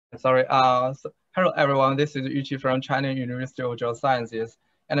Sorry. Hello everyone. This is Yuqi from China University of Geosciences,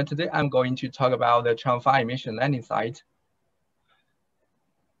 and today I'm going to talk about the Chang'e mission landing site.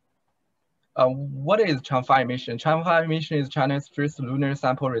 What is Chang'e mission? Chang'e mission is China's first lunar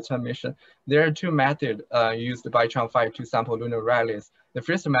sample return mission. There are two methods used by Chang'e to sample lunar relics. The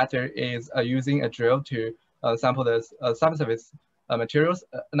first method is using a drill to sample the subsurface materials.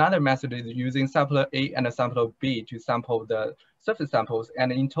 Another method is using sampler A and sampler B to sample the surface samples.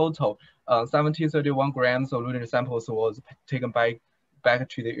 And in total, 1731 grams of lunar samples was taken back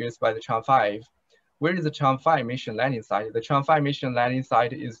to the Earth by the Chang'e. Where is the Chang'e mission landing site? The Chang'e mission landing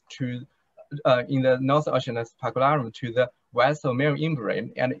site is in the North Oceanus Specularum to the west of Mare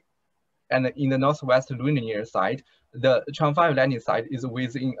Imbrium, and in the northwest lunar side, the Chang'e landing site is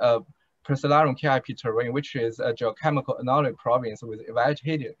within a Persellarum KIP terrain, which is a geochemical anomaly province with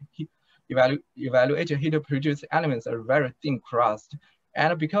evaluated heat-produced elements are very thin crust.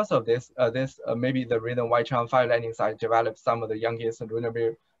 And because of this, maybe the reason why Chang'e landing site developed some of the youngest lunar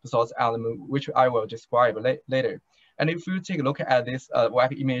basalts on the moon, which I will describe later. And if you take a look at these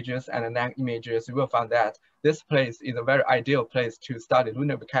web images and NAC images, you will find that this place is a very ideal place to study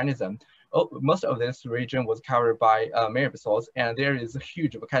lunar mechanism. Most of this region was covered by mare basalts, and there is a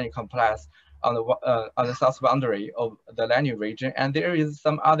huge volcanic complex on the south boundary of the landing region, and there is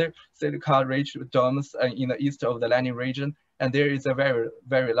some other silica-rich domes in the east of the landing region, and there is a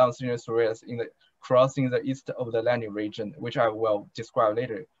very long sinusoid in the crossing the east of the landing region, which I will describe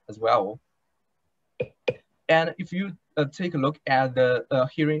later as well. And if you take a look at the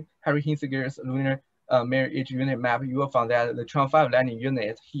Harry Hinziger's lunar mare age unit map, you will find that the Chang'e landing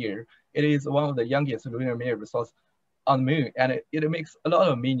unit here, it is one of the youngest lunar mare resources on the moon, and it makes a lot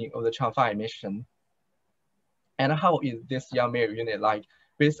of meaning of the Chang'e mission. And how is this young mare unit like?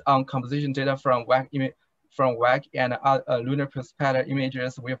 Based on composition data from WAC and lunar perspective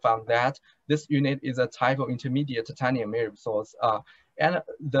images, we found that this unit is a type of intermediate titanium mare resource. And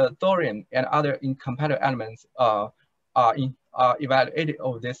the thorium and other incompatible elements are evaluated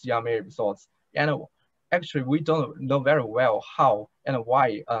of this young mare resource. And actually, we don't know very well how and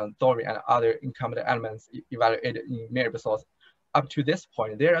why thorium and other incompatible elements evaluated in mare resource. Up to this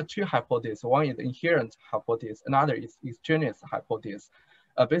point, there are two hypotheses. One is inherent hypothesis, another is extraneous hypothesis.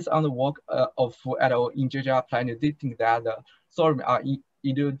 Based on the work of Fu et al. In JJR planet, they think that the thorium are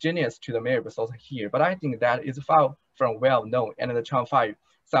endogenous to the mare resource here, but I think that is far from well known, and the Chang'e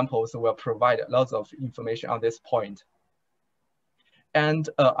samples will provide lots of information on this point. And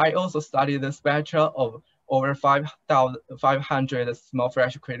I also studied the spectra of over 500 small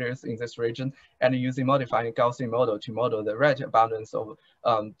fresh craters in this region, and using modifying Gaussian model to model the relative abundance of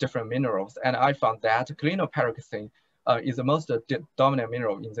different minerals. And I found that clinopyroxene is the most dominant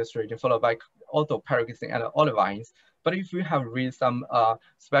mineral in this region, followed by orthopyroxene and olivines. But if you have read some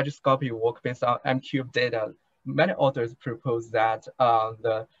spectroscopy work based on M-cube data, many authors propose that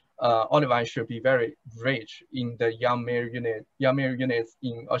the olivine should be very rich in the young mare units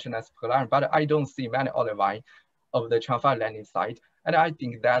in Oceanus Specularum, but I don't see many olivine of the Chang'e landing site. And I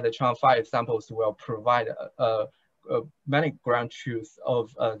think that the Chang'e samples will provide many ground truths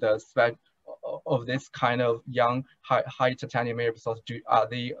of the spec of this kind of young high titanium mare resource. Are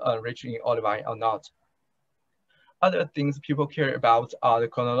they rich in olivine or not? Other things people care about are the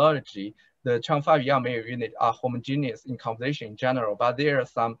chronology. The Chang'e young mare unit are homogeneous in composition in general, but there are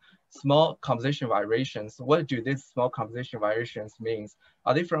some small composition variations. What do these small composition variations mean?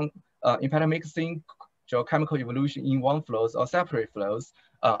 Are they from impact mixing, geochemical evolution in one flows or separate flows?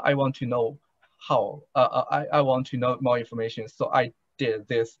 I want to know how. I want to know more information. So I did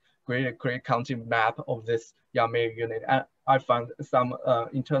this great counting map of this young mare unit, and I found some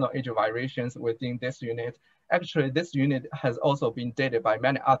internal age variations within this unit. Actually, this unit has also been dated by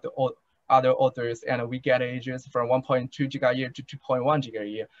many other authors, and we get ages from 1.2 giga-year to 2.1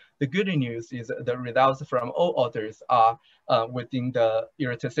 giga-year. The good news is the results from all authors are within the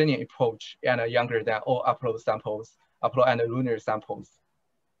Eratosthenian approach and younger than all upload and lunar samples.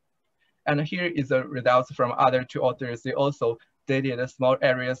 And here is the results from other two authors. They also dated small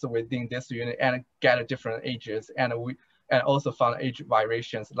areas within this unit and get different ages, and also found age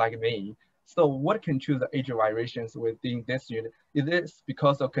variations like me. So what can choose the age variations within this unit? Is this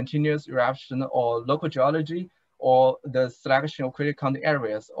because of continuous eruption or local geology, or the selection of critical counting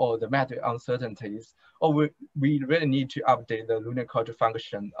areas, or the method uncertainties? Or we really need to update the lunar culture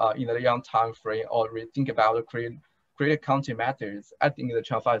function in the young time frame, or rethink about the critical counting methods? I think the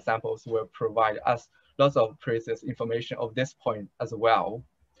Chang'e samples will provide us lots of precise information of this point as well.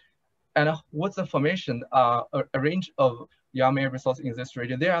 And what's the formation, a range of young mare resources in this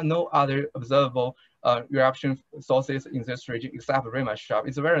region? There are no other observable eruption sources in this region except Rima Sharp.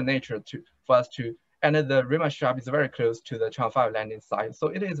 It's very natural for us to, and the Rima Sharp is very close to the Chang'e 5 landing site. So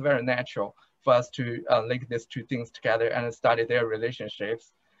it is very natural for us to link these two things together and study their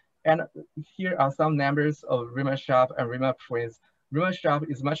relationships. And here are some numbers of Rima Sharp and Rima Prince. Rima Sharp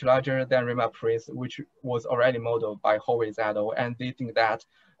is much larger than Rima Prince, which was already modeled by Horwitz et al. And they think that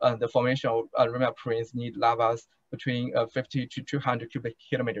the formation of Rima Prince need lavas between 50 to 200 cubic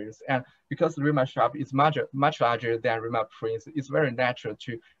kilometers. And because Rima Sharp is much larger than Rima Prince, it's very natural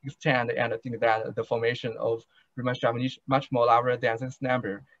to extend and think that the formation of Rima Sharp is much more larger than this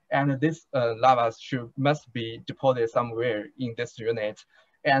number. And this lavas must be deposited somewhere in this unit.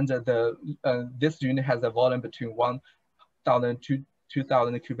 And this unit has a volume between 1,000 to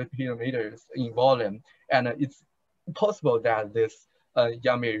 2,000 cubic kilometers in volume. And it's possible that this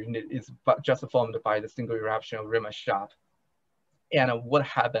Yangmei unit is just formed by the single eruption of Rima Sharp. And what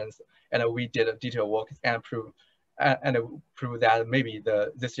happens, and we did a detailed work and prove that maybe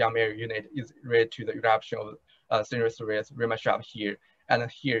this Yangmei unit is related to the eruption of Senior Series Rima Sharp here. And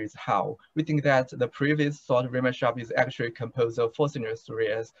here is how. We think that the previous salt Rima Sharp is actually composed of 4 senior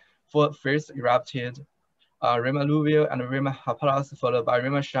series. First erupted Rima Alluvial and Rima Hapalas, followed by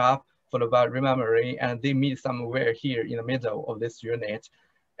Rima Sharp, followed by Rima Marine, and they meet somewhere here in the middle of this unit.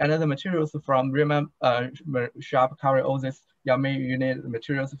 And then the materials from Rima Sharp cover all this Yangmei unit. The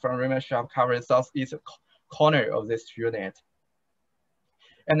materials from Rima Sharp cover the southeast corner of this unit.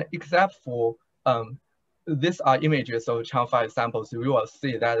 And except for these are images of Chang'e 5 samples. You will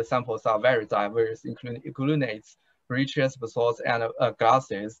see that the samples are very diverse, including glucinates, breccias, basalts, and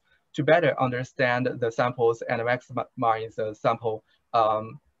glasses. To better understand the samples and maximize the sample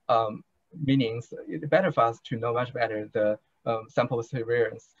meanings, it's better for us to know much better the sample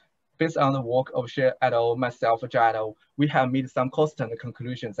variance. Based on the work of Xie et al., myself, Zhao et al., we have made some constant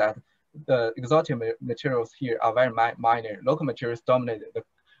conclusions that the exotic materials here are very minor. Local materials dominate the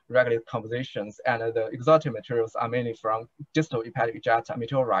regolith compositions, and the exotic materials are mainly from distal hepatic ejecta,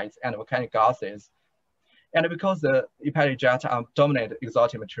 meteorites, and volcanic gases. And because the hepatic ejecta are dominant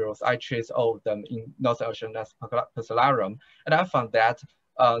exotic materials, I traced all of them in North Oceanus Pecellarum, and I found that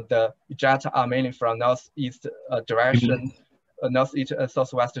the ejecta are mainly from northeast direction, northeast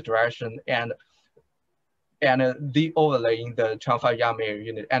southwest direction, and the overlaying the Chang'e 5 Yangmei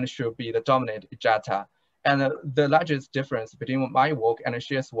unit and should be the dominant ejecta. And the largest difference between my work and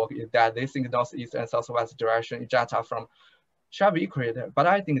Xie's work is that they think northeast and southwest direction ejecta from Sharp V crater, but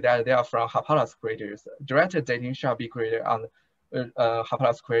I think that they are from Hapalas craters. Direct dating Sharp V crater on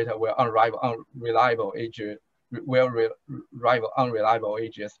Hapalas crater will unreliable ages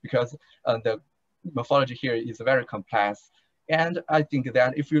because the morphology here is very complex. And I think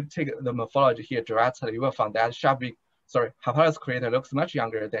that if you take the morphology here directly, you will find that Hapalas crater looks much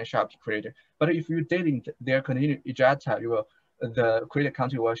younger than Sharp crater. But if you dating their continuous ejecta, the crater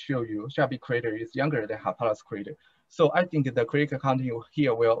counting will show you Sharp crater is younger than Hapalas crater. So I think the crater counting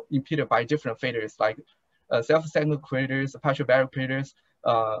here will impeded by different factors like self-segmental craters, partial barrier craters,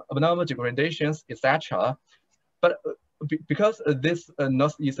 abnormal degradations, etc. But because this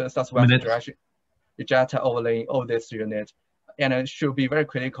northeast and southwest direction ejecta overlaying all this unit, and it should be very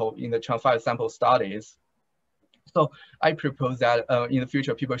critical in the Chang'e 5 sample studies. So I propose that in the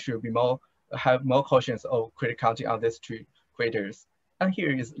future, people should be have more cautions of crater counting on these 2 craters. And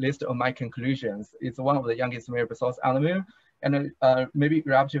here is a list of my conclusions. It's one of the youngest mirror basalts on the moon, and maybe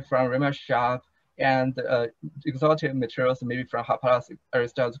erupted from Rima Sharp, and exotic materials maybe from Hapalas,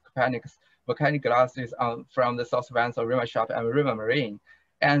 Aristotle, Copernicus, volcanic glasses from the south vents of Rima Sharp and Rima Marine.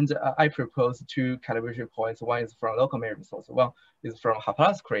 And I propose 2 calibration points. One is from local mirror basalts, one is from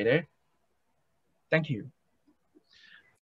Hapalas crater. Thank you.